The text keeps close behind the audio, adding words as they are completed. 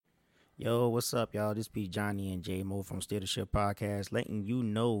Yo, what's up, y'all? This be Johnny and J Mo from Steer the Ship Podcast, letting you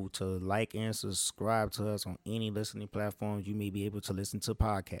know to like and subscribe to us on any listening platforms you may be able to listen to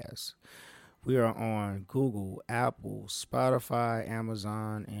podcasts. We are on Google, Apple, Spotify,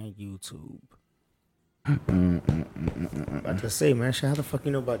 Amazon, and YouTube. I just say, man, how the fuck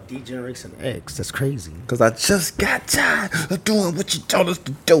you know about D-Generation X? That's crazy. Because I just got tired of doing what you told us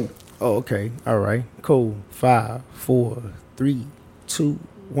to do. Oh, okay. All right. Cool. 5, 4, 3, 2,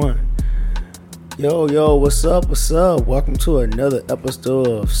 1. Yo, what's up? Welcome to another episode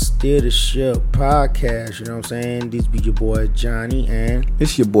of Steer the Ship Podcast. You know what I'm saying? These be your boy Johnny and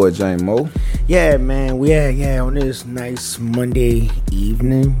It's your boy J Mo. yeah, man. We on this nice Monday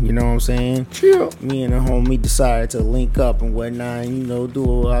evening. You know what I'm saying? Chill. Me and the homie decided to link up and whatnot. You know,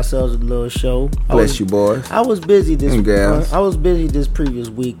 do ourselves a little show. Bless you, boys. I was busy this Gas. I was busy this previous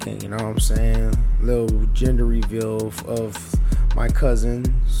weekend. You know what I'm saying? Little gender reveal of my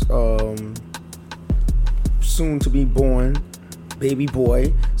cousin's soon to be born baby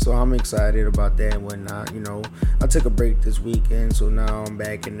boy, so I'm excited about that and whatnot. You know, I took a break this weekend, so now I'm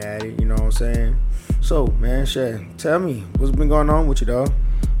back in at it. You know what I'm saying? So, man, shit, tell me what's been going on with you, dog.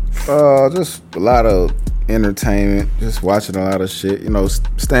 Just a lot of entertainment, just watching a lot of shit. You know,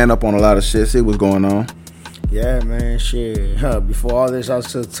 stand up on a lot of shit, see what's going on. Yeah, man, shit. Before all this, I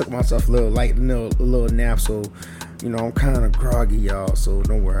just took myself a little nap, so you know I'm kind of groggy, y'all. So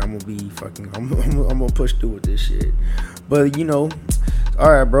don't worry, I'm gonna push through with this shit. But you know,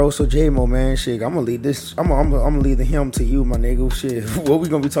 all right, bro. So J-Mo, man, shit, I'm gonna leave this. I'm gonna leave the him to you, my nigga. Shit, what we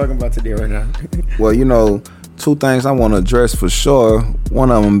gonna be talking about today right now? Well, you know, two things I want to address for sure. One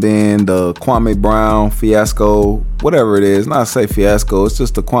of them being the Kwame Brown fiasco, whatever it is. Not say fiasco, it's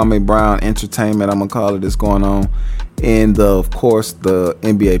just the Kwame Brown entertainment, I'm gonna call it, is going on. And of course, the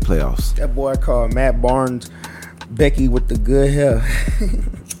NBA playoffs. That boy called Matt Barnes Becky with the good hair.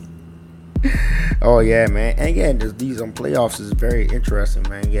 Oh yeah, man. And yeah, these playoffs is very interesting,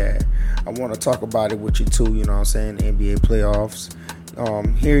 man. Yeah, I want to talk about it with you too. You know what I'm saying? The NBA playoffs.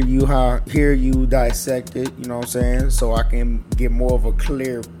 Hear you dissect it. You know what I'm saying? So I can get more of a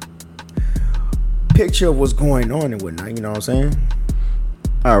clear picture of what's going on and whatnot. You know what I'm saying?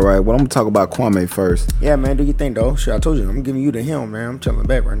 All right, well, I'm gonna talk about Kwame first. Yeah, man. Do your thing though. Shit, I told you, I'm giving you the him, man. I'm chilling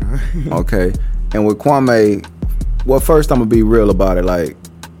back right now. Okay, and with Kwame, well, first I'm gonna be real about it. Like,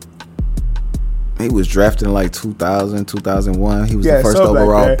 he was drafted in like 2000, 2001. He was the first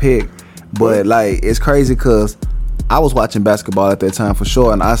overall pick. But like, it's crazy because I was watching basketball at that time for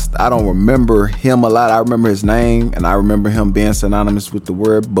sure, and I don't remember him a lot. I remember his name, and I remember him being synonymous with the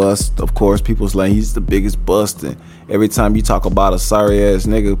word bust. Of course, people's like, he's the biggest bust, and every time you talk about a sorry ass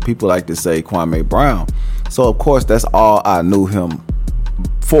nigga, people like to say Kwame Brown. So of course, that's all I knew him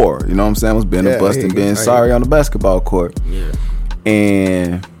for. You know what I'm saying? Was being a bust and being sorry on the basketball court. Yeah.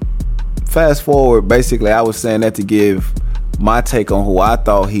 And fast forward, basically, I was saying that to give my take on who I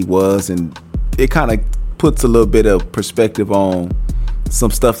thought he was, and it kind of puts a little bit of perspective on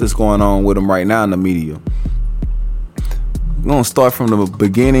some stuff that's going on with him right now in the media. We're going to start from the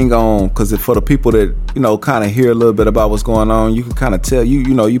beginning on, because for the people that, you know, kind of hear a little bit about what's going on, you can kind of tell,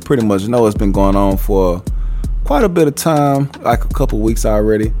 you pretty much know it's been going on for quite a bit of time, like a couple weeks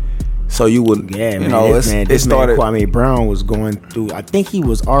already. So you would, yeah, you know, it started. Kwame Brown was going through. I think he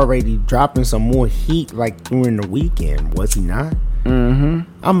was already dropping some more heat, like during the weekend, was he not? Mm-hmm.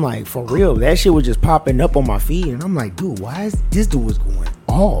 I'm like, for real, that shit was just popping up on my feed, and I'm like, dude, why is this dude was going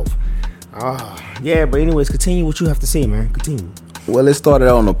off? Yeah, but anyways, continue what you have to say, man. Continue. Well, it started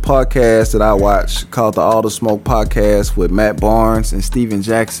on a podcast that I watched called the All the Smoke Podcast with Matt Barnes and Steven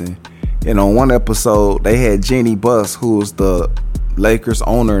Jackson. And on one episode, they had Jeannie Buss, who was the Lakers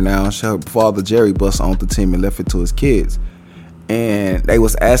owner now. Her father, Jerry Buss, owned the team and left it to his kids. And they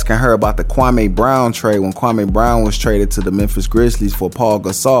was asking her about the Kwame Brown trade when Kwame Brown was traded to the Memphis Grizzlies for Paul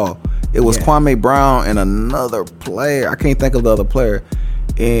Gasol. It was Kwame Brown and another player. I can't think of the other player.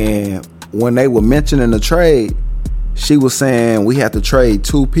 And when they were mentioning the trade, she was saying we had to trade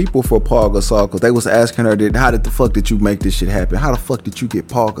 2 people for Paul Gasol, because they was asking her, how did the fuck did you make this shit happen? How the fuck did you get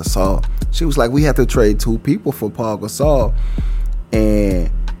Paul Gasol? She was like, we had to trade 2 people for Paul Gasol. And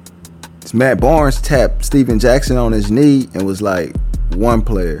Matt Barnes tapped Steven Jackson on his knee and was like, 1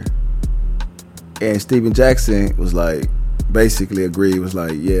 player. And Steven Jackson was like, basically agreed, was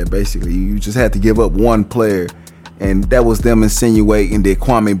like, yeah, basically you just had to give up 1 player. And that was them insinuating that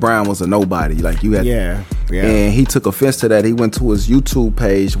Kwame Brown was a nobody. Like, you had, yeah. And he took offense to that. He went to his YouTube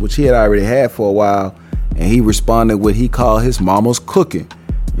page, which he had already had for a while, and he responded with he called his mama's cooking.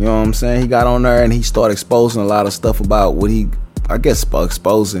 You know what I'm saying? He got on there and he started exposing a lot of stuff about what he, I guess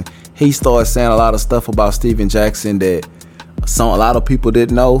exposing. He started saying a lot of stuff about Steven Jackson that a lot of people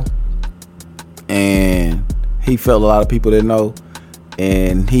didn't know. and he felt a lot of people didn't know.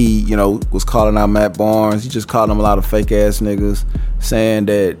 And he, you know, was calling out Matt Barnes. He just called him a lot of fake ass niggas, saying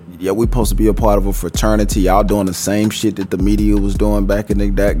that, yeah, we supposed to be a part of a fraternity. Y'all doing the same shit that the media was doing back in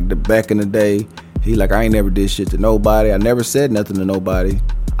the day. He like, I ain't never did shit to nobody. I never said nothing to nobody.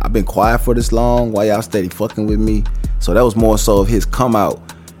 I've been quiet for this long. Why y'all steady fucking with me? So that was more so of his come out.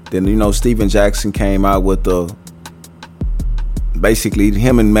 Then, you know, Steven Jackson came out with the, basically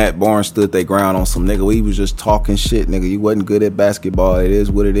him and Matt Barnes stood their ground on some nigga. We was just talking shit, nigga. You wasn't good at basketball. It is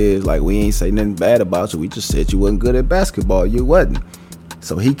what it is. Like, we ain't say nothing bad about you. We just said you wasn't good at basketball. You wasn't.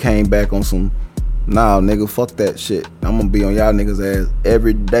 So he came back on some, nah, nigga, fuck that shit. I'm gonna be on y'all niggas' ass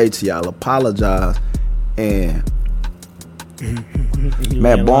every day till y'all apologize. And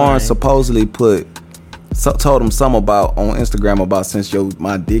Matt Barnes supposedly told him something about on Instagram about since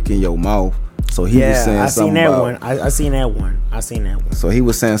my dick in your mouth. So he was saying something about. I seen that one. So he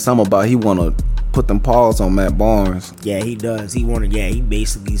was saying something about he wanna put them paws on Matt Barnes. Yeah, he does. He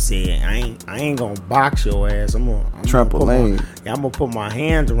basically said, I ain't gonna box your ass. I'm gonna put my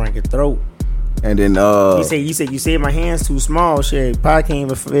hands around your throat. And then he said you said my hands too small. Shit, probably can't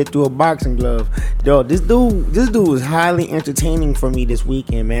even fit through a boxing glove. Yo, this dude was highly entertaining for me this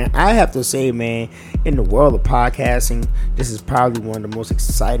weekend, man. I have to say, man, in the world of podcasting, this is probably one of the most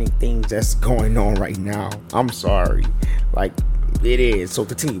exciting things that's going on right now. I'm sorry, like it is. So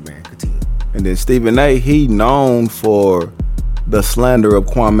continue, man. Continue. And then Stephen A, he known for the slander of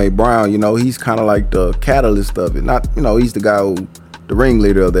Kwame Brown. You know, he's kind of like the catalyst of it. Not, you know, he's the guy the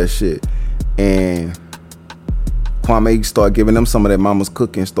ringleader of that shit. And Kwame start giving them some of that mama's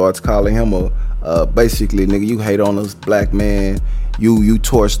cooking, starts calling him basically, nigga, you hate on us black man. You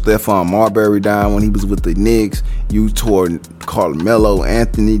tore Stephon Marbury down when he was with the Knicks. You tore Carmelo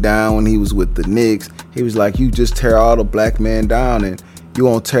Anthony down when he was with the Knicks. He was like, you just tear all the black men down, and you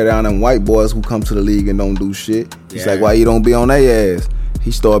won't tear down them white boys who come to the league and don't do shit. He's like, why you don't be on their ass?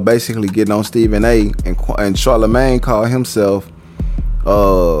 He started basically getting on Stephen A. And Charlemagne called himself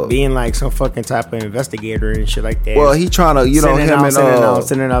being like some fucking type of investigator and shit like that. Well, he trying to,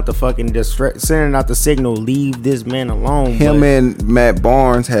 sending out the fucking sending out the signal, leave this man alone. Him and Matt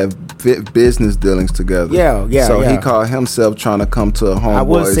Barnes have business dealings together. Yeah. So he called himself trying to come to a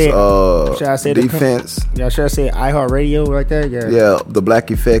homeboy's defense. Should I say iHeartRadio like that? Yeah, the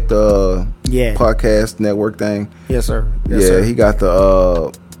Black Effect podcast network thing. Yes, sir. He got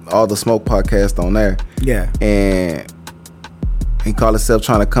the All the Smoke podcast on there. Yeah. And he called himself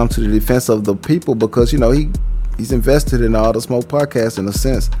trying to come to the defense of the people because, you know, he's invested in All the Smoke podcast in a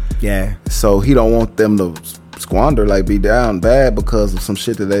sense. Yeah. So he don't want them to squander, like be down bad because of some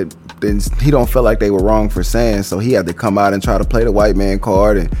shit that he don't feel like they were wrong for saying. So he had to come out and try to play the white man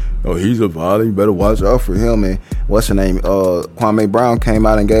card and, he's a violent, you better watch out for him. And what's her name? Kwame Brown came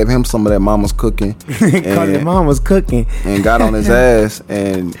out and gave him some of that mama's cooking. Called it mama's cooking. And got on his ass.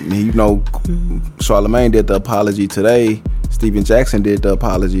 And, Charlemagne did the apology today. Steven Jackson did the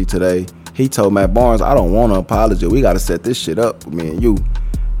apology today. He told Matt Barnes, I don't want an apology. We got to set this shit up, me and you.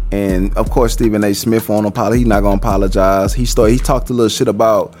 And of course, Stephen A. Smith won't apologize. He's not gonna apologize. He talked a little shit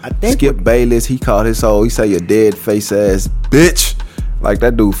about Skip Bayless. He called his whole. He said, "You dead face ass bitch." Like,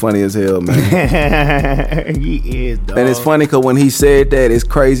 that dude funny as hell, man. He is, dog. And it's funny because when he said that, it's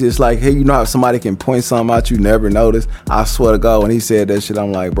crazy. It's like, hey, you know how somebody can point something out you never noticed? I swear to God, when he said that shit,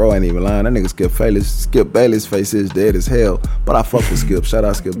 I'm like, bro, I ain't even lying. That nigga Skip Bayless face is dead as hell. But I fuck with Skip. Shout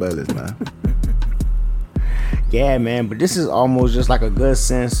out Skip Bayless, man. Yeah, man, but this is almost just like a good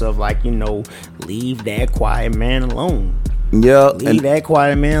sense of, like, leave that quiet man alone. Yeah. Leave that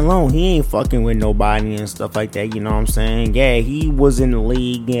quiet man alone. He ain't fucking with nobody and stuff like that, you know what I'm saying? Yeah, he was in the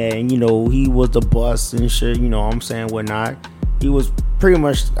league and, he was the boss and shit, you know what I'm saying, whatnot. He was pretty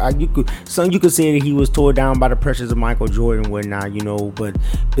much, you could say that he was tore down by the pressures of Michael Jordan and whatnot, but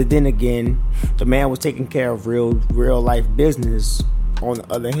then again, the man was taking care of real life business on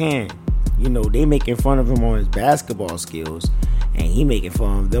the other hand. They making fun of him on his basketball skills, and he making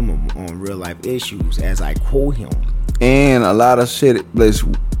fun of them on real life issues, as I quote him. And a lot of shit that's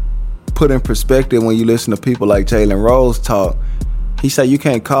put in perspective when you listen to people like Jalen Rose talk. He said you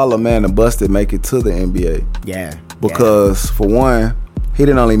can't call a man a bust and make it to the NBA. Yeah. Because for one, he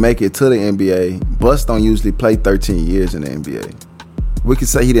didn't only make it to the NBA. Bust don't usually play 13 years in the NBA. We could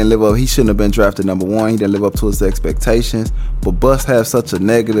say he didn't live up. He shouldn't have been drafted number one. He didn't live up to his expectations. But bust have such a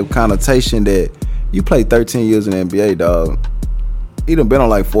negative connotation that you play 13 years in the NBA, dog. He done been on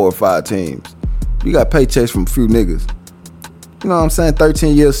like 4 or 5 teams. You got paychecks from a few niggas. You know what I'm saying?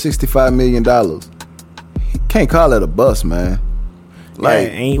 13 years, $65 million. Can't call it a bust, man. Like,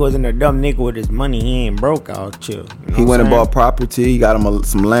 and he wasn't a dumb nigga with his money. He ain't broke out chill. You know he went and bought property. He got him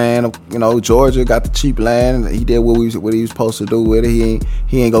some land. You know, Georgia got the cheap land. He did what he was supposed to do with it.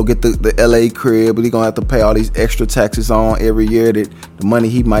 He ain't gonna get the LA crib, but he gonna have to pay all these extra taxes on every year that the money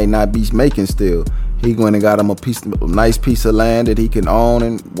he might not be making still. He went and got him a nice piece of land that he can own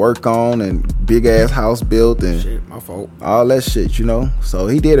and work on, and big ass house built and shit, my fault. All that shit, you know. So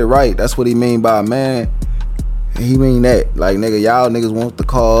he did it right. That's what he mean by man. He mean that, like, nigga, y'all niggas want the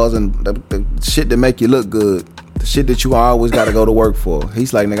cars and the shit that make you look good, the shit that you always got to go to work for.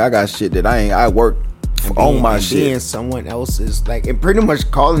 He's like, nigga, I got shit that I work on my shit. Being someone else's, like, and pretty much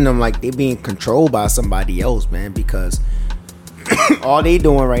calling them like they being controlled by somebody else, man, because all they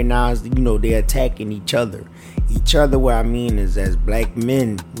doing right now is, you know, they're attacking each other. What I mean is, as black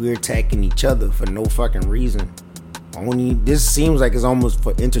men, we're attacking each other for no fucking reason. This seems like it's almost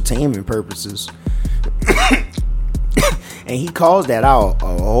for entertainment purposes. And he calls that out a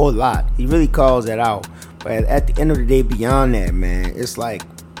whole lot. He really calls that out. But at the end of the day, beyond that, man, it's like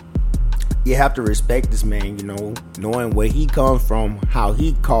you have to respect this man, you know, knowing where he comes from, how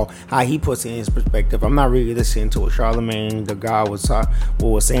he puts it in his perspective. I'm not really listening to what Charlamagne the God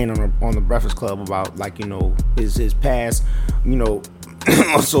was saying on the Breakfast Club about, like, you know, his past, you know,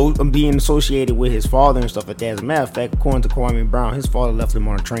 so being associated with his father and stuff like that. As a matter of fact, according to Kwame Brown, his father left him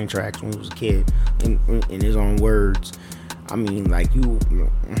on the train tracks when he was a kid, in his own words. I mean, like,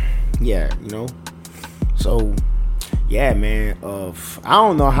 yeah, you know. So, yeah, man. I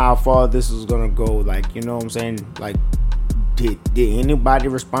don't know how far this is gonna go. Like, you know what I'm saying? Like, did anybody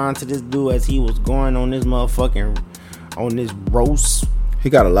respond to this dude as he was going on this roast? He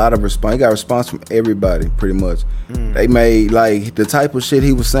got a lot of response. He got response from everybody, pretty much. They made, like, the type of shit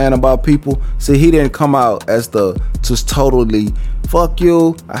he was saying about people. See, he didn't come out as just totally, fuck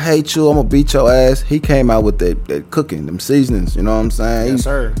you, I hate you, I'm gonna beat your ass. He came out with that cooking, them seasonings, you know what I'm saying? Yes,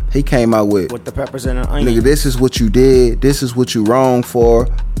 sir. He came out with the peppers and the onion. Nigga, this is what you did, this is what you wrong for.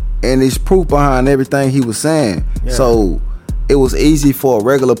 And it's proof behind everything he was saying. Yeah. So, it was easy for a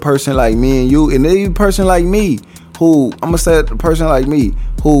regular person like me and you, and even a person like me, who, I'm gonna say a person like me,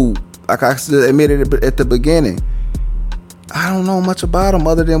 who, like I admitted at the beginning, I don't know much about him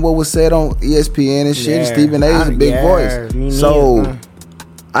other than what was said on ESPN and shit. Yeah, And Stephen A is a big voice. So,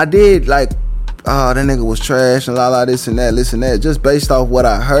 I did, like, that nigga was trash and la this and that, just based off what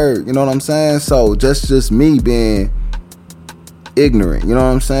I heard, you know what I'm saying? So, just me being ignorant, you know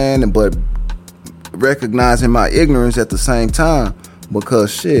what I'm saying? But recognizing my ignorance at the same time,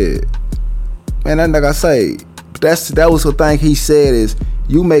 because shit, man, like I say, that was the thing he said is,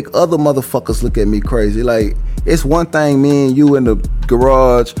 you make other motherfuckers look at me crazy. Like, it's one thing me and you in the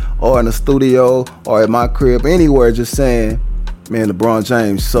garage or in the studio or at my crib, anywhere, just saying, man, LeBron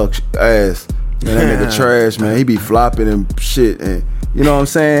James sucks ass. Man, that nigga trash, man. He be flopping and shit, and you know what I'm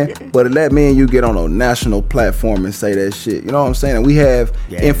saying? But let me and you get on a national platform and say that shit. You know what I'm saying? And we have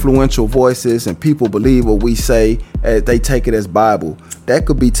influential voices, and people believe what we say. They take it as Bible. That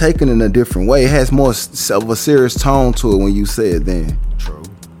could be taken in a different way. It has more of a serious tone to it when you say it then. True.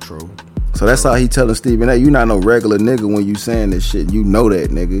 So that's how he telling Stephen A, you not no regular nigga when you saying this shit. You know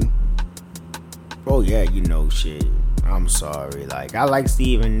that, nigga. Oh, yeah, you know shit. I'm sorry. Like, I like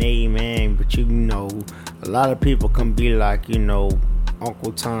Stephen A, man, but you know, a lot of people can be like, you know,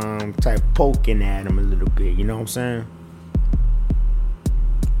 Uncle Tom type poking at him a little bit. You know what I'm saying?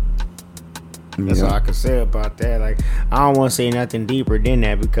 That's all I can say about that. Like, I don't want to say nothing deeper than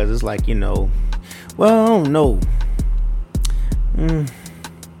that, because it's like, you know, well, I don't know.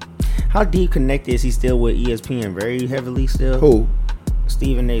 How deep connected is he still with ESPN? Very heavily still? Who?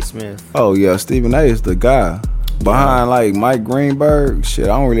 Stephen A. Smith. Oh, yeah, Stephen A. is the guy. Behind, like, Mike Greenberg, shit,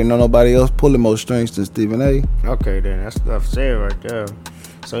 I don't really know nobody else pulling more strings than Stephen A. Okay, then, that's stuff said right there.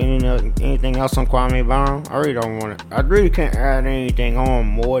 So, you know, anything else on Kwame Brown? I really can't add anything on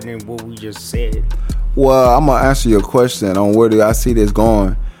more than what we just said. Well, I'm going to answer your question on where do I see this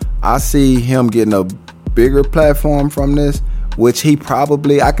going. I see him getting a bigger platform from this, which he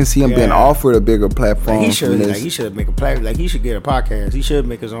probably, I can see him being offered a bigger platform he should, from this. Like, he should make a platform. Like, he should get a podcast. He should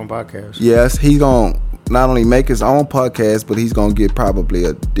make his own podcast. Yes, he's going to not only make his own podcast, but he's going to get probably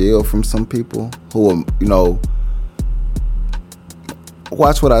a deal from some people who, you know,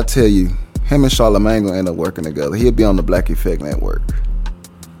 watch what I tell you. Him and Charlamagne going to end up working together. He'll be on the Black Effect Network.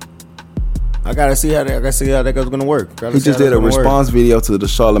 I gotta see how that goes gonna work. He just did a response video to the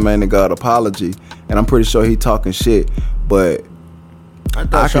Charlamagne the God apology, and I'm pretty sure he talking shit. But I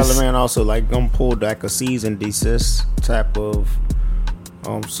thought Charlamagne also like gonna pull like a cease and desist type of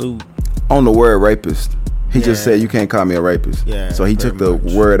suit on the word rapist. He just said you can't call me a rapist. Yeah. So he took the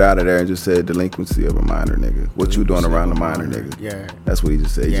much. word out of there and just said delinquency of a minor nigga. What you doing around the minor nigga? Yeah. That's what he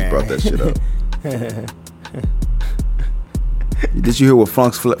just said. He just brought that shit up. Did you hear what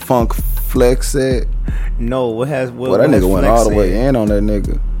Funk Flex said? No, what that nigga went all the way in on that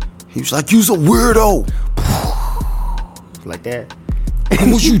nigga. He was like, "You's a weirdo." Like that.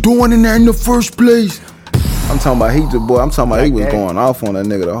 What you doing in there in the first place? I'm talking about Like he was that. going off on that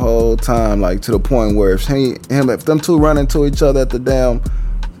nigga the whole time, like to the point where if them two run into each other at the damn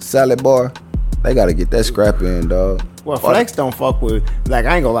salad bar, they gotta get that scrap in, dog. Well, Flex don't fuck with, like,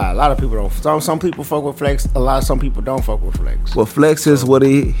 I ain't gonna lie, a lot of people don't. Some people fuck with Flex, some people don't fuck with Flex. Well, Flex is what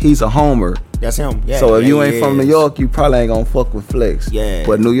he's a homer. That's him. Yeah. So if you ain't he from is. New York, you probably ain't gonna fuck with Flex. Yeah.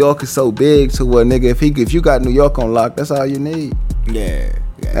 But New York is so big to where nigga, if you got New York on lock, that's all you need. Yeah.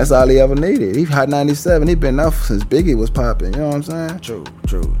 That's all he ever needed. He Hot 97. He been out since Biggie was popping. You know what I'm saying? True.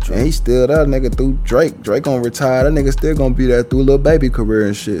 And he still that nigga through Drake. Drake gonna retire. That nigga still gonna be there through Lil Baby career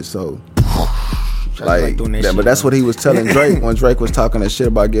and shit. So like doing that yeah, shit, but that's man. what he was telling Drake when Drake was talking that shit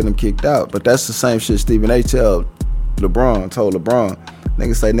about getting him kicked out. But that's the same shit Stephen A. told LeBron.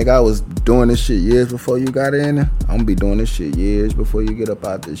 Nigga say, nigga, I was doing this shit years before you got in. I'm gonna be doing this shit years before you get up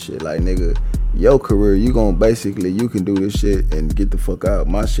out this shit. Like, nigga, your career, you can do this shit and get the fuck out.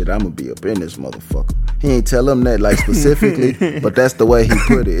 My shit, I'm gonna be up in this motherfucker. He ain't tell him that like specifically, but that's the way he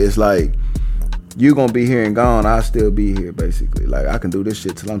put it. It's like, you gonna be here and gone, I'll still be here, basically. Like, I can do this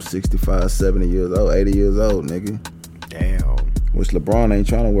shit till I'm 65, 70 years old, 80 years old, nigga. Damn. Which LeBron ain't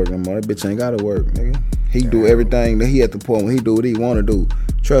trying to work no more. That bitch ain't gotta work, nigga. He do everything that he at the point when he do what he wanna do.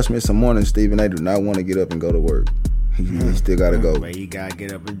 Trust me, some morning Stephen A. do not want to get up and go to work. He still gotta go. But he gotta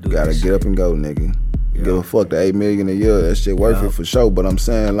get up and do Gotta that get up shit. and go, nigga. Yeah. Give a fuck, the $8 million a year, that shit worth it for sure. But I'm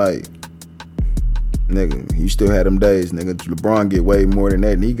saying, like, nigga, you still had them days, nigga. LeBron get way more than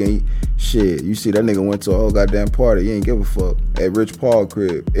that, and he can shit. You see that nigga went to a whole goddamn party. He ain't give a fuck at Rich Paul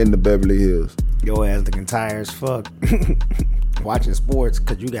crib in the Beverly Hills. Your ass looking tired as fuck. Watching sports,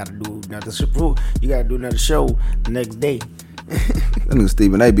 cause you gotta do another show. You gotta do another show the next day. That nigga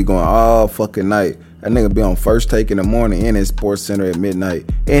Stephen A. be going all fucking night. That nigga be on First Take in the morning and in Sports Center at midnight.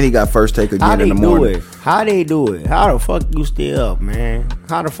 And he got First Take again in the morning. How they do it? How the fuck you still up, man?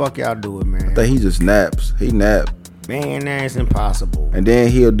 How the fuck y'all do it, man? I think he just naps. He nap. Man, that's impossible. And then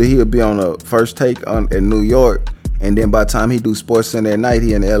he'll be on a First Take in New York. And then by the time he do Sports Center at night,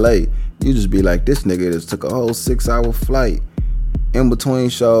 he in LA. You just be like, this nigga just took a whole 6-hour flight in between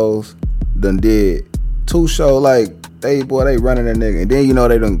shows. Done did 2 shows, like, they running that nigga. And then you know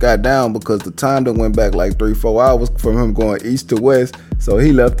they done got down because the time done went back like 3-4 hours from him going east to west. So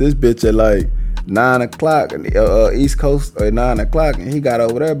he left this bitch at like 9 o'clock East Coast at 9 o'clock, and he got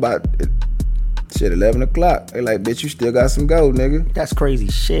over there about 11 o'clock. They like, bitch, you still got some go, nigga. That's crazy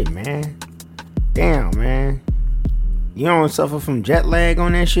shit, man. Damn, man. You don't suffer from jet lag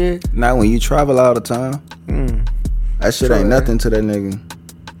on that shit? Not when you travel all the time. That shit ain't nothing to that nigga.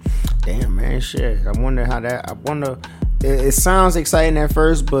 Damn, man, shit. I wonder. It sounds exciting at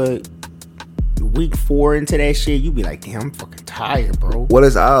first, but week 4 into that shit, you be like, damn, I'm fucking tired, bro. What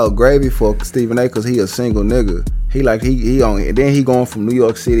is all gravy for Stephen A? Cause he a single nigga. And then he going from New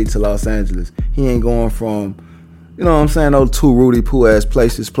York City to Los Angeles. He ain't going from, you know what I'm saying, those 2 Rudy Poo ass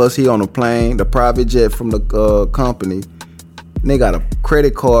places. Plus he on a plane, the private jet from the company. And they got a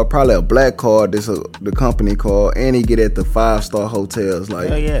credit card, probably a black card. This the company card, and he get at the 5-star hotels. Like,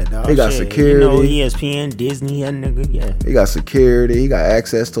 hell yeah, dog. he got shit. security. You know, ESPN, Disney, that nigga, yeah. He got security. He got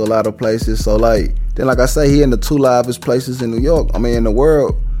access to a lot of places. So like I say, he in the 2 livest places in New York. I mean, in the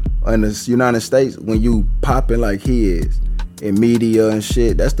world, in the United States, when you popping like he is in media and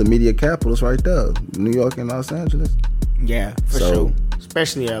shit. That's the media capitals right there, New York and Los Angeles. Yeah, for sure.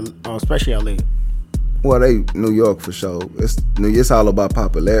 Especially LA. Well, they New York for sure. It's all about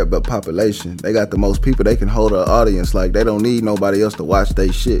population. They got the most people. They can hold an audience. Like, they don't need nobody else to watch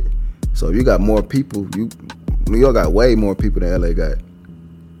they shit. So if you got more people, New York got way more people than LA got.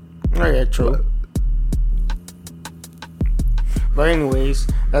 Oh yeah, true. But anyways,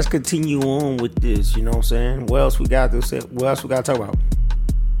 let's continue on with this. You know what I'm saying? What else we got to say? What else we got to talk about?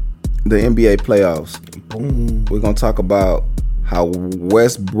 The NBA playoffs. Boom. We're gonna talk about how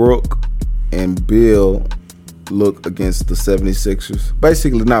Westbrook and Bill look against the 76ers.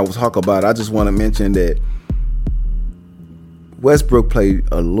 Basically, not we'll talk about it. I just want to mention that Westbrook played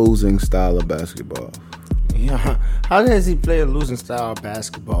a losing style of basketball. Yeah, how does he play a losing style of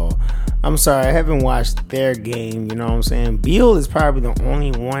basketball? I'm sorry, I haven't watched their game, you know what I'm saying? Beal is probably the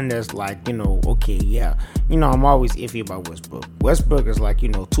only one that's like, okay, yeah. I'm always iffy about Westbrook. Westbrook is like,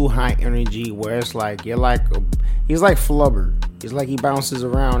 too high energy where it's like, he's like Flubber. It's like he bounces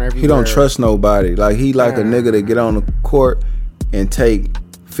around everywhere. He don't trust nobody. Like, he like a nigga that get on the court and take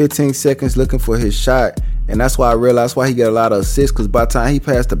 15 seconds looking for his shot. And that's why I realized why he get a lot of assists. Because by the time he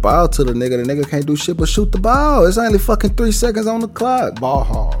passed the ball to the nigga can't do shit but shoot the ball. It's only fucking 3 seconds on the clock. Ball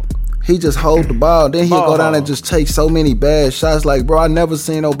hog. He just hold the ball. Then he'll go down and just take so many bad shots. Like, bro, I never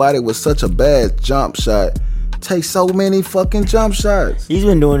seen nobody with such a bad jump shot take so many fucking jump shots. He's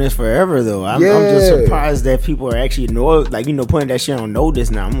been doing this forever, though. I'm just surprised that people are actually putting that shit on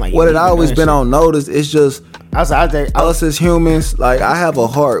notice now. I'm like, well, it always been on notice. It's just us as humans. Like, I have a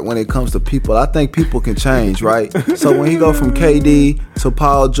heart when it comes to people. I think people can change, right? So when he go from KD to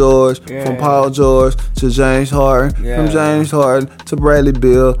Paul George, from Paul George to James Harden, from James Harden to Bradley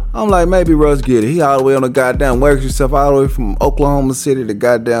Beal, I'm like, maybe Russ get it. He all the way on the goddamn works himself all the way from Oklahoma City to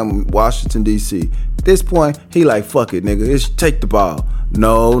goddamn Washington D.C. At this point, he like, fuck it, nigga. It's take the ball.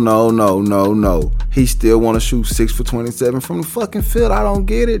 No. He still want to shoot 6 for 27 from the fucking field. I don't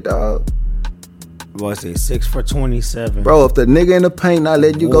get it, dog. What's it? 6 for 27. Bro, if the nigga in the paint not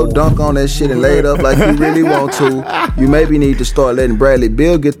letting you go dunk on that shit and lay it up like you really want to, you maybe need to start letting Bradley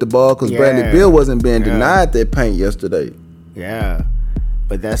Beal get the ball because Bradley Beal wasn't being denied that paint yesterday. Yeah.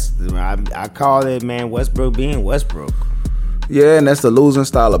 But I call it, man, Westbrook being Westbrook. Yeah, and that's the losing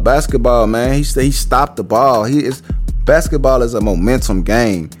style of basketball, man. He stopped the ball. Basketball is a momentum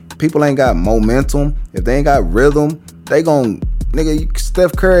game. People ain't got momentum. If they ain't got rhythm, they gon'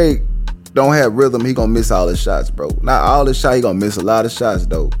 Steph Curry don't have rhythm, he gonna miss all his shots, bro. Not all his shots, he gonna miss a lot of shots,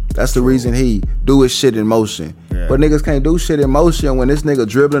 though. That's the reason he do his shit in motion. Yeah. But niggas can't do shit in motion when this nigga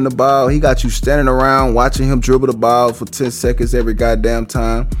dribbling the ball. He got you standing around watching him dribble the ball for 10 seconds every goddamn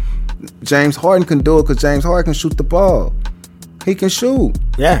time. James Harden can do it because James Harden can shoot the ball. He can shoot.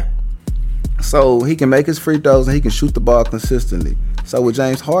 Yeah. So he can make his free throws and he can shoot the ball consistently. So with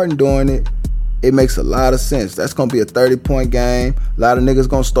James Harden doing it, it makes a lot of sense. That's going to be a 30-point game. A lot of niggas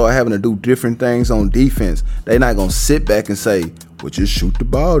going to start having to do different things on defense. They not going to sit back and say, well, just shoot the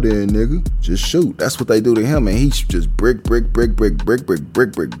ball then, nigga. Just shoot. That's what they do to him. And he just brick. And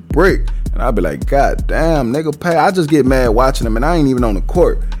I'll be like, God damn, nigga, pay. I just get mad watching him and I ain't even on the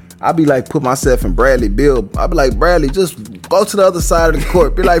court. I be like, put myself in Bradley Beal. I be like, Bradley, just go to the other side of the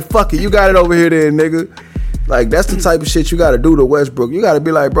court. Be like, fuck it, you got it over here then, nigga. Like, that's the type of shit you got to do to Westbrook. You got to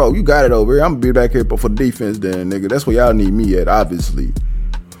be like, bro, you got it over here. I'm going to be back here for defense then, nigga. That's where y'all need me at, obviously.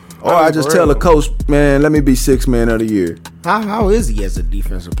 Or I just tell the coach, man, let me be 6th man of the year. How is he as a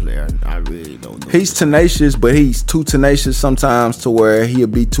defensive player? I really don't know. He's tenacious, but he's too tenacious sometimes to where he'll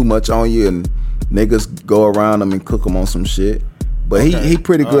be too much on you and niggas go around him and cook him on some shit. But he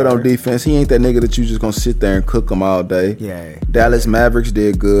pretty good on defense. He ain't that nigga that you just gonna sit there and cook him all day. Yeah. Dallas Mavericks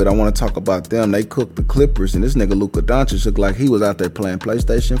did good. I want to talk about them. They cooked the Clippers, and this nigga Luka Doncic looked like he was out there playing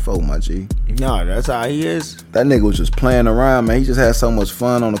PlayStation 4, my G. No, that's how he is. That nigga was just playing around, man. He just had so much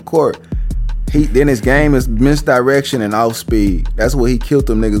fun on the court. Then his game is misdirection and off speed. That's what he killed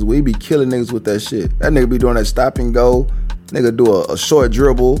them niggas. We be killing niggas with that shit. That nigga be doing that stop and go. Nigga do a short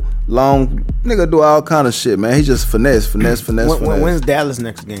dribble, long. Nigga do all kind of shit, man. He just finesse. When's Dallas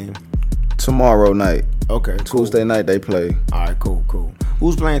next game? Tomorrow night. Okay, cool. Tuesday night they play. All right, cool.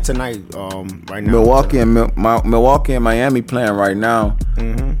 Who's playing tonight? Right now. Milwaukee and Miami playing right now.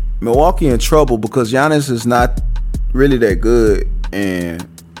 Mm-hmm. Milwaukee in trouble because Giannis is not really that good, and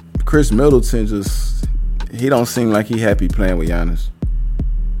Chris Middleton he don't seem like he happy playing with Giannis.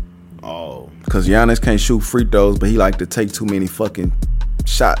 Oh. Because Giannis can't shoot free throws, but he like to take too many fucking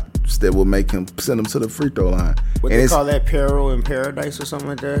shots that will make him send him to the free throw line. What they call that, peril in paradise or something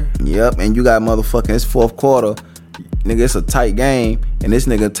like that? Yep, and you got motherfucking, it's fourth quarter. Nigga, it's a tight game, and this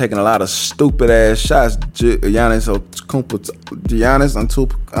nigga taking a lot of stupid ass shots. Giannis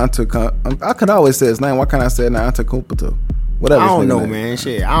Antetokounmpo. I could always say his name. Why can't I say it now? Antetokounmpo. Whatever. I don't know, man.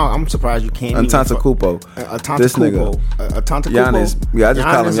 Shit, I'm surprised you can't. Antetokounmpo. This nigga. Giannis. Yeah, I just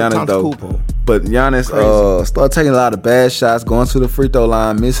call him Giannis though. But Giannis started taking a lot of bad shots, going to the free throw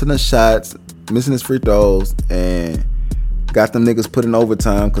line, missing the shots, missing his free throws, and got them niggas put in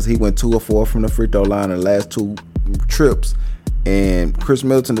overtime because he went 2 or 4 from the free throw line in the last 2 trips. And Chris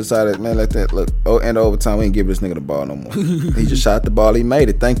Middleton decided, man, like that, look, end of overtime, we ain't giving this nigga the ball no more. He just shot the ball, he made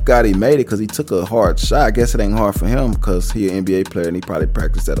it. Thank God he made it because he took a hard shot. I guess it ain't hard for him because he an NBA player and he probably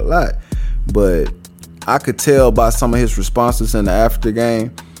practiced that a lot. But I could tell by some of his responses in the after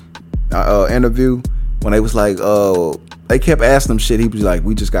game interview when they was like, they kept asking him shit. He was like,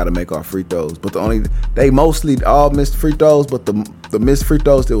 we just got to make our free throws. But they mostly all missed free throws. But the missed free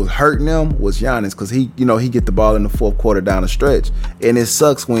throws that was hurting them was Giannis, because he get the ball in the fourth quarter down the stretch, and it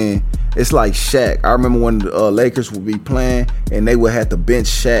sucks when it's like Shaq. I remember when the Lakers would be playing and they would have to bench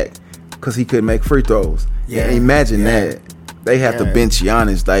Shaq because he couldn't make free throws. Yeah, and imagine that. They have to bench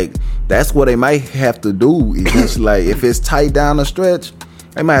Giannis. Like, that's what they might have to do eventually. Like, if it's tight down the stretch,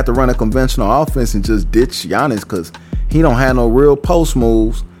 they might have to run a conventional offense and just ditch Giannis, because he don't have no real post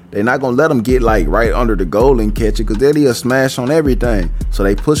moves. They're not going to let him get, like, right under the goal and catch it, because then he'll smash on everything. So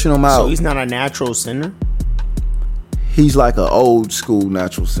they pushing him out. So he's not a natural center? He's like an old school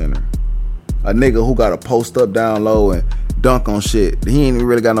natural center. A nigga who got to post up down low and dunk on shit. He ain't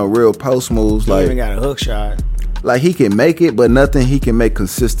really got no real post moves. He even got a hook shot. Like, he can make it, but nothing he can make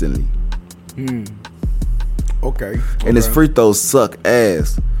consistently. Okay. And his free throws suck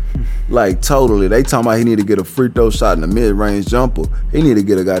ass. Like, totally. They talking about he need to get a free throw shot in the mid-range jumper. He need to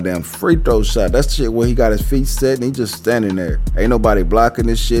get a goddamn free throw shot. That's the shit where he got his feet set and he just standing there. Ain't nobody blocking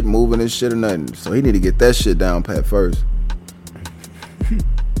this shit, moving this shit or nothing. So he need to get that shit down pat first.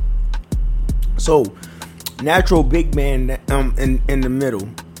 So, natural big man in the middle,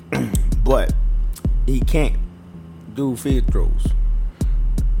 but he can't do free throws.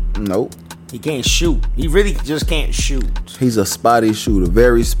 Nope. He can't shoot. He really just can't shoot. He's a spotty shooter,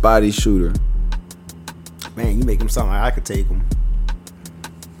 very spotty shooter. Man, you make him sound like I could take him.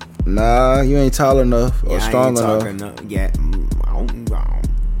 Nah, you ain't tall enough or strong enough. Yeah, I don't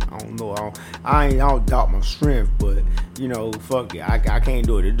know. I don't doubt my strength, but you know, fuck it. I can't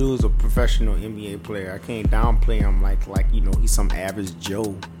do it. The dude's a professional NBA player. I can't downplay him like you know, he's some average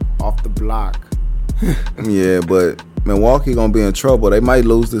Joe off the block. Yeah, but Milwaukee gonna be in trouble. They might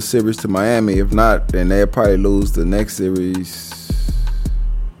lose the series to Miami. If not, then they'll probably lose the next series.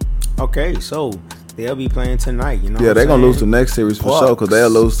 Okay, so they'll be playing tonight. You know, yeah, they're gonna lose the next series for sure, because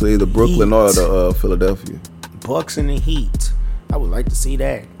they'll lose to either Brooklyn Heat. Or the Philadelphia. Bucks and the Heat. I would like to see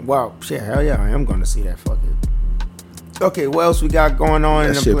that. Wow, shit, hell yeah, I am gonna see that. Fuck it. Okay, what else we got going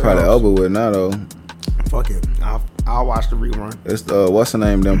on? That shit probably over with now though. Fuck it, I'll watch the rerun. It's what's the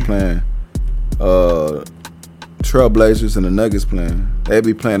name? Them playing. Trailblazers and the Nuggets playing. They'll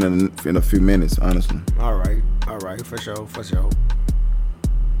be playing in a few minutes, honestly. All right, for sure.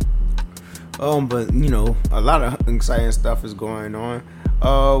 But you know, a lot of exciting stuff is going on.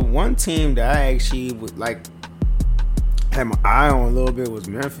 One team that I actually would like had my eye on a little bit was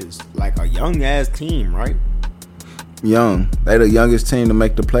Memphis, like a young ass team, right? Young. They the youngest team to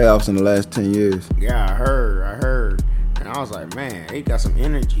make the playoffs in the last 10 years. Yeah, I heard, and I was like, man, they got some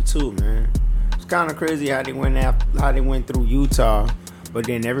energy too, man. Kind of crazy how they went through Utah, but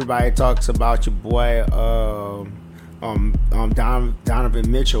then everybody talks about your boy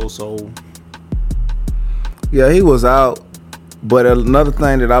Donovan Mitchell. So yeah, he was out. But another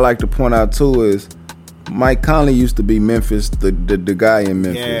thing that I like to point out too is Mike Conley used to be Memphis, the guy in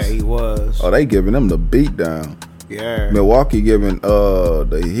Memphis. Yeah, he was. Oh, they giving him the beat down. Yeah. Milwaukee giving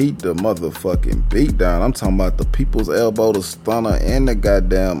the Heat the motherfucking beat down. I'm talking about the people's elbow, the stunner, and the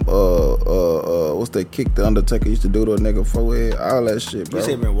goddamn what's that kick the Undertaker used to do to a nigga forehead? All that shit, bro. You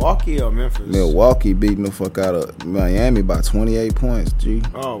said Milwaukee or Memphis? Milwaukee beating the fuck out of Miami by 28 points, G.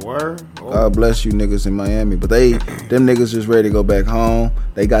 Oh, word? Oh. God bless you niggas in Miami. But them niggas just ready to go back home.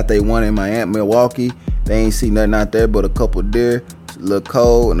 They got they one in Milwaukee. They ain't see nothing out there but a couple deer, a little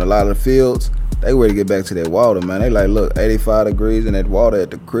cold, and a lot of fields. They ready to get back to that water, man. They like, look, 85 degrees in that water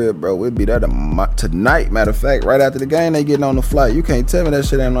at the crib, bro. We'll be there tonight. Matter of fact, right after the game, they getting on the flight. You can't tell me that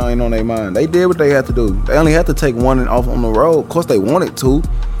shit ain't on their mind. They did what they had to do. They only had to take one off on the road. Of course, they wanted to.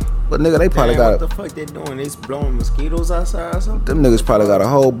 But, nigga, they probably got... What the fuck they doing? They blowing mosquitoes outside or something? Them niggas probably got a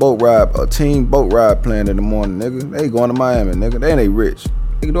whole team boat ride planned in the morning, nigga. They going to Miami, nigga. They ain't rich.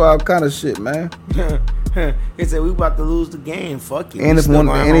 They can do all kind of shit, man. He said we about to lose the game. Fuck it. And if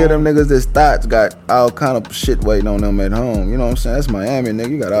any of them niggas that's thoughts got all kind of shit waiting on them at home, you know what I'm saying? That's Miami, nigga.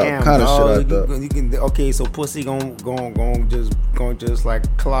 You got all kind of shit out there. Okay, so pussy gon' just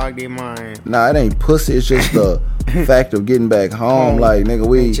like clog their mind. Nah, it ain't pussy. It's just the fact of getting back home. Like,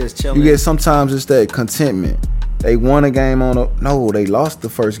 nigga, you get sometimes it's that contentment. They won a game no, they lost the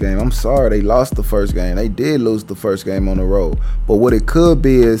first game. I'm sorry, they lost the first game. They did lose the first game on the road. But what it could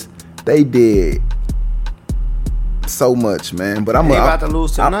be is they did so much, man. But they about to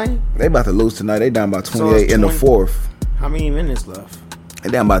lose tonight? They about to lose tonight. They down by 28 in the fourth. How many minutes left? They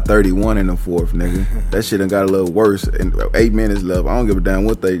down by 31 in the fourth, nigga. That shit done got a little worse. And 8 minutes left. I don't give a damn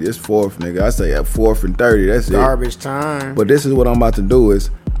what it's fourth, nigga. I say at 4th and 30. That's garbage time. But this is what I'm about to do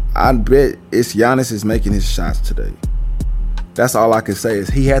is I bet it's Giannis is making his shots today. That's all I can say is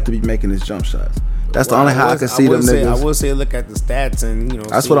he had to be making his jump shots. That's the only how I can see them niggas. I will say look at the stats and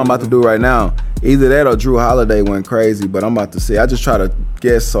That's what I'm about to do right now. Either that or Drew Holiday went crazy, but I'm about to see. I just try to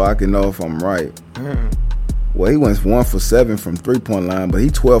guess so I can know if I'm right. Well, he went 1 for 7 from 3-point line, but he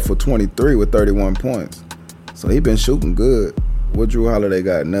 12 for 23 with 31 points. So he been shooting good. What Drew Holiday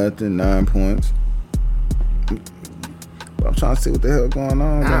got? Nothing. 9 points. But I'm trying to see what the hell going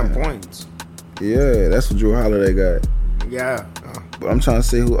on. 9 points. Yeah, that's what Drew Holiday got. Yeah. But I'm trying to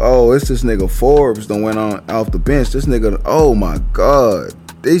see who. Oh, it's this nigga Forbes done went on off the bench. This nigga. Oh my God,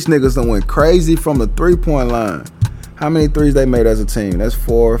 these niggas done went crazy from the 3-point line. How many threes they made as a team? That's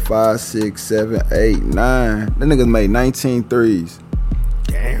 4, 5, 6, 7, 8, 9. That niggas made 19 threes.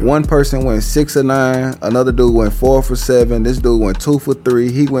 Damn. One person went 6 of 9. Another dude went 4 for 7. This dude went 2 for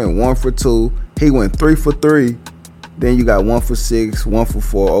 3. He went 1 for 2. He went 3 for 3. Then you got 1 for 6, 1 for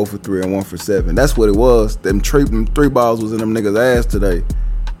 4, 0 for 3, and 1 for 7. That's what it was. Them 3 balls was in them niggas' ass today.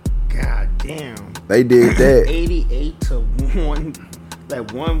 God damn. They did that. 88 to 1. Like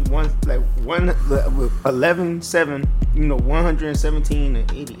 11, 7, 117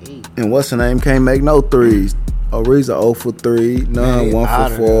 and 88. And what's her name? Can't make no threes. Ariza 0 for 3, none 1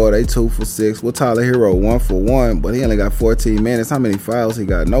 for 4, they 2 for 6. Well, Tyler Hero 1 for 1, but he only got 14 minutes. How many fouls he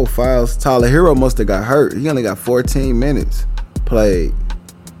got? No fouls. Tyler Hero must have got hurt. He only got 14 minutes played.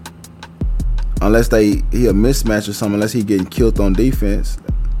 Unless he a mismatch or something, unless he getting killed on defense.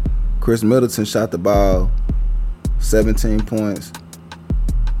 Chris Middleton shot the ball, 17 points.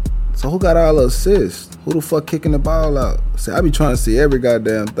 So who got all the assists? Who the fuck kicking the ball out? See, I be trying to see every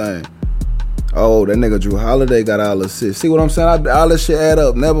goddamn thing. Oh, that nigga Drew Holiday got all the assists. See what I'm saying? All this shit add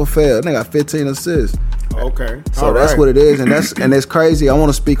up, never fail. That nigga got 15 assists. Okay. So all that's right. what it is, and it's crazy. I want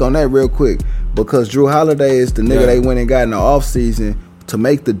to speak on that real quick because Drew Holiday is the nigga they went and got in the offseason to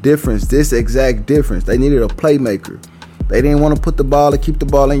make the difference, this exact difference. They needed a playmaker. They didn't want to put the ball to keep the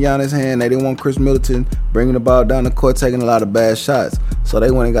ball in Giannis' hand. They didn't want Chris Middleton bringing the ball down the court, taking a lot of bad shots. So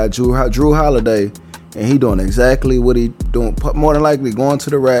they went and got Drew Holiday, and he doing exactly what he doing. More than likely going to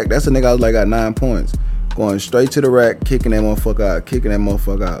the rack. That's a nigga I was like got 9 points. Going straight to the rack, kicking that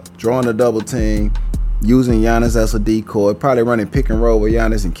motherfucker out. Drawing a double team, using Giannis as a decoy. Probably running pick and roll with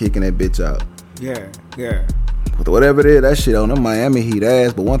Giannis and kicking that bitch out. Yeah. But whatever it is, that shit on them Miami Heat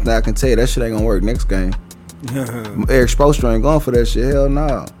ass. But one thing I can tell you, that shit ain't gonna work next game. Eric Spoelstra ain't going for that shit. Hell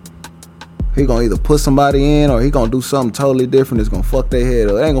no. He gonna either put somebody in or he gonna do something totally different that's gonna fuck their head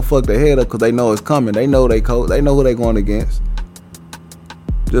up. They ain't gonna fuck their head up because they know it's coming. They know they coach. They know who they going against.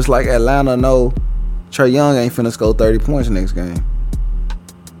 Just like Atlanta know Trae Young ain't finna score 30 points next game.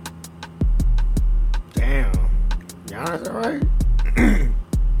 Damn. Giannis alright?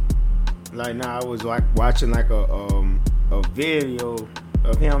 Like now I was like watching like a video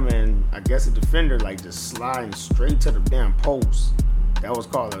of him and I guess a defender like just sliding straight to the damn post. That was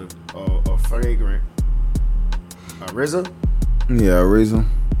called a flagrant. RZA? Yeah, Ariza.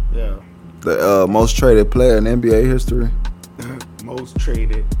 Yeah. The most traded player in NBA history. Most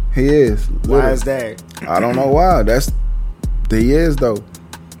traded. He is. Why is that? I don't know why. He is though.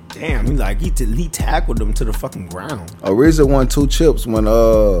 Damn, he tackled them to the fucking ground. Ariza won 2 chips when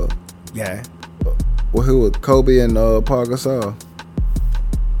Yeah. well, he was Kobe and Paul Gasol.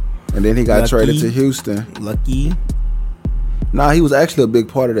 And then he got traded to Houston. Lucky. Nah, he was actually a big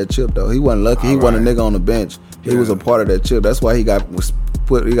part of that chip though. He wasn't lucky. He wasn't a nigga on the bench. He was a part of that chip. That's why he got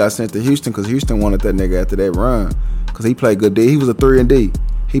sent to Houston because Houston wanted that nigga after that run because he played good D. He was a 3-and-D.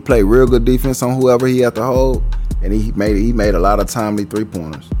 He played real good defense on whoever he had to hold, and he made a lot of timely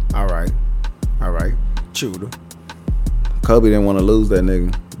 3-pointers. All right. Shooter. Kobe didn't want to lose that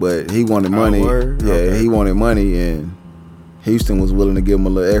nigga, but he wanted money. Word? Yeah, Okay. he wanted money, and Houston was willing to give him a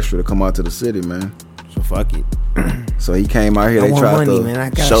little extra to come out to the city, man. So fuck it. So he came out here. I They want tried money, man. I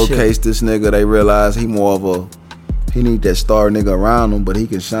to got showcase this nigga. They realized he more of a he need that star nigga around him, but he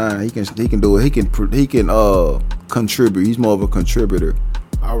can shine. He can do it. He can contribute. He's more of a contributor.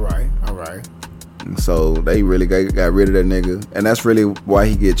 All right. And so they really got rid of that nigga, and that's really why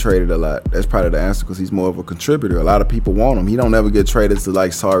he get traded a lot. That's probably the answer because he's more of a contributor. A lot of people want him. He don't ever get traded to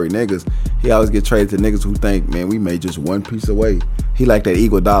like sorry niggas. He always get traded to niggas who think, man, we made just one piece away. He like that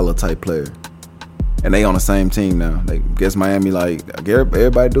Iguodala type player. And they on the same team now. They guess Miami like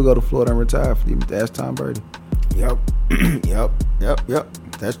everybody do go to Florida and retire. Ask Tom Brady. Yep.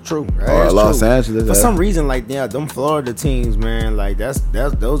 That's true. Or Los Angeles. For some reason, like them Florida teams, man, like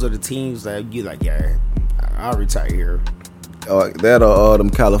those are the teams that you like. Yeah, I'll retire here.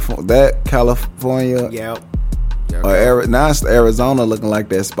 California. Yep. Now it's Arizona looking like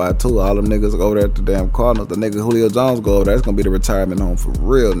that spot too. All them niggas over there at the damn Cardinals. The nigga Julio Jones go over there. That's gonna be the retirement home for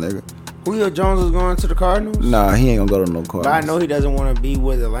real, nigga. Julio Jones is going to the Cardinals? Nah, he ain't gonna go to no Cardinals. But I know he doesn't want to be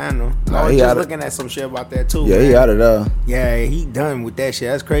with Atlanta. Nah, I was he just outta- looking at some shit about that too. Yeah, man. he out of there. Yeah, he done with that shit.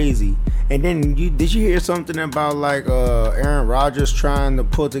 That's crazy. And then did you hear something about like Aaron Rodgers trying to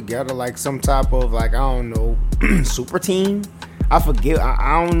put together like some type of like, I don't know, super team? I forget.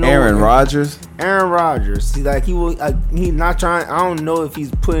 I don't know. Aaron Rodgers. Aaron Rodgers. He's like he's not trying. I don't know if he's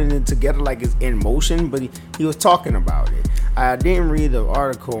putting it together like it's in motion, but he was talking about it. I didn't read the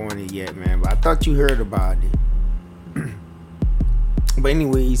article on it yet, man, but I thought you heard about it. But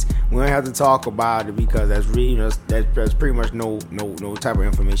anyways, we don't have to talk about it because that's really that's pretty much no type of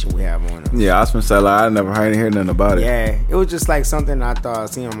information we have on it. Yeah, I was gonna say like I never heard nothing about it. Yeah, it was just like something I thought I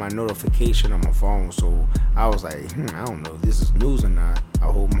seen on my notification on my phone, so I was like, I don't know if this is news or not. I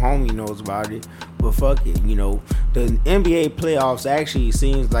hope my homie knows about it, but fuck it, you know. The NBA playoffs actually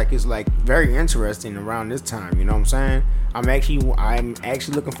seems like it's like very interesting around this time. You know what I'm saying? I'm actually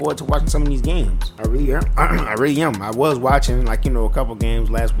looking forward to watching some of these games. I really am. I really am. I was watching like, you know, a couple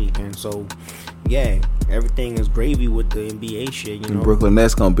games last weekend, so yeah, everything is gravy with the NBA shit. You know, Brooklyn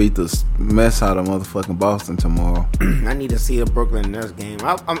Nets gonna beat the mess out of motherfucking Boston tomorrow. I need to see a Brooklyn Nets game.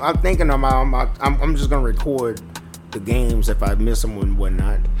 I'm thinking I'm just gonna record the games if I miss them and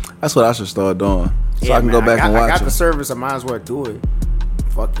whatnot. That's what I should start doing, so Yeah, I can man, go back and watch I got them. the service. I might as well do it.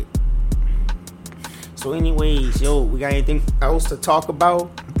 Fuck it. So, anyways, yo, we got anything else to talk about?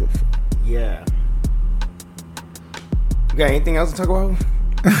 Yeah. You got anything else to talk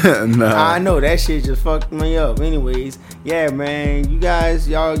about? Nah. I know that shit just fucked me up. Anyways, yeah, man, you guys,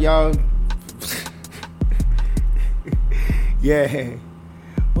 y'all, yeah.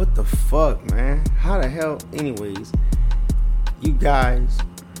 What the fuck, man? How the hell? Anyways, you guys,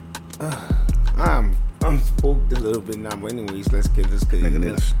 I'm spooked a little bit now. But anyways, let's get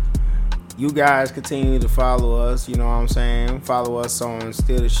this. You guys continue to follow us. You know what I'm saying? Follow us on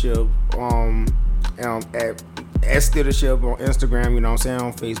Steal the Ship. At Steal the Ship on Instagram. You know what I'm saying?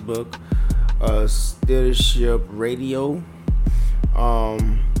 On Facebook. Steal the Ship Radio.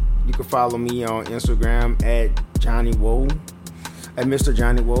 You can follow me on Instagram at Johnny Woe. At Mr.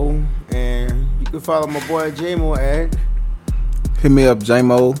 Johnny Woe. And you can follow my boy J-Mo at... Hit me up,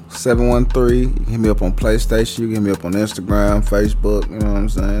 JMO713. You can hit me up on PlayStation. You can hit me up on Instagram, Facebook. You know what I'm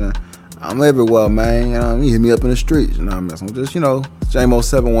saying? I'm everywhere, man. You know, you hit me up in the streets. You know what I'm saying? Just, you know,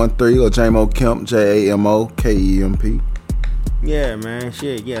 JMO713 or JMO Kemp, JAMOKEMP. Yeah, man.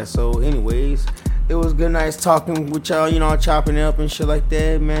 Shit, yeah. So, anyways, it was good nice talking with y'all, you know, chopping it up and shit like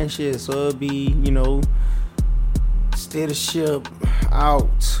that, man. Shit. So, it'll be, you know, Steal the Ship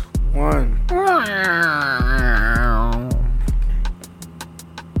out.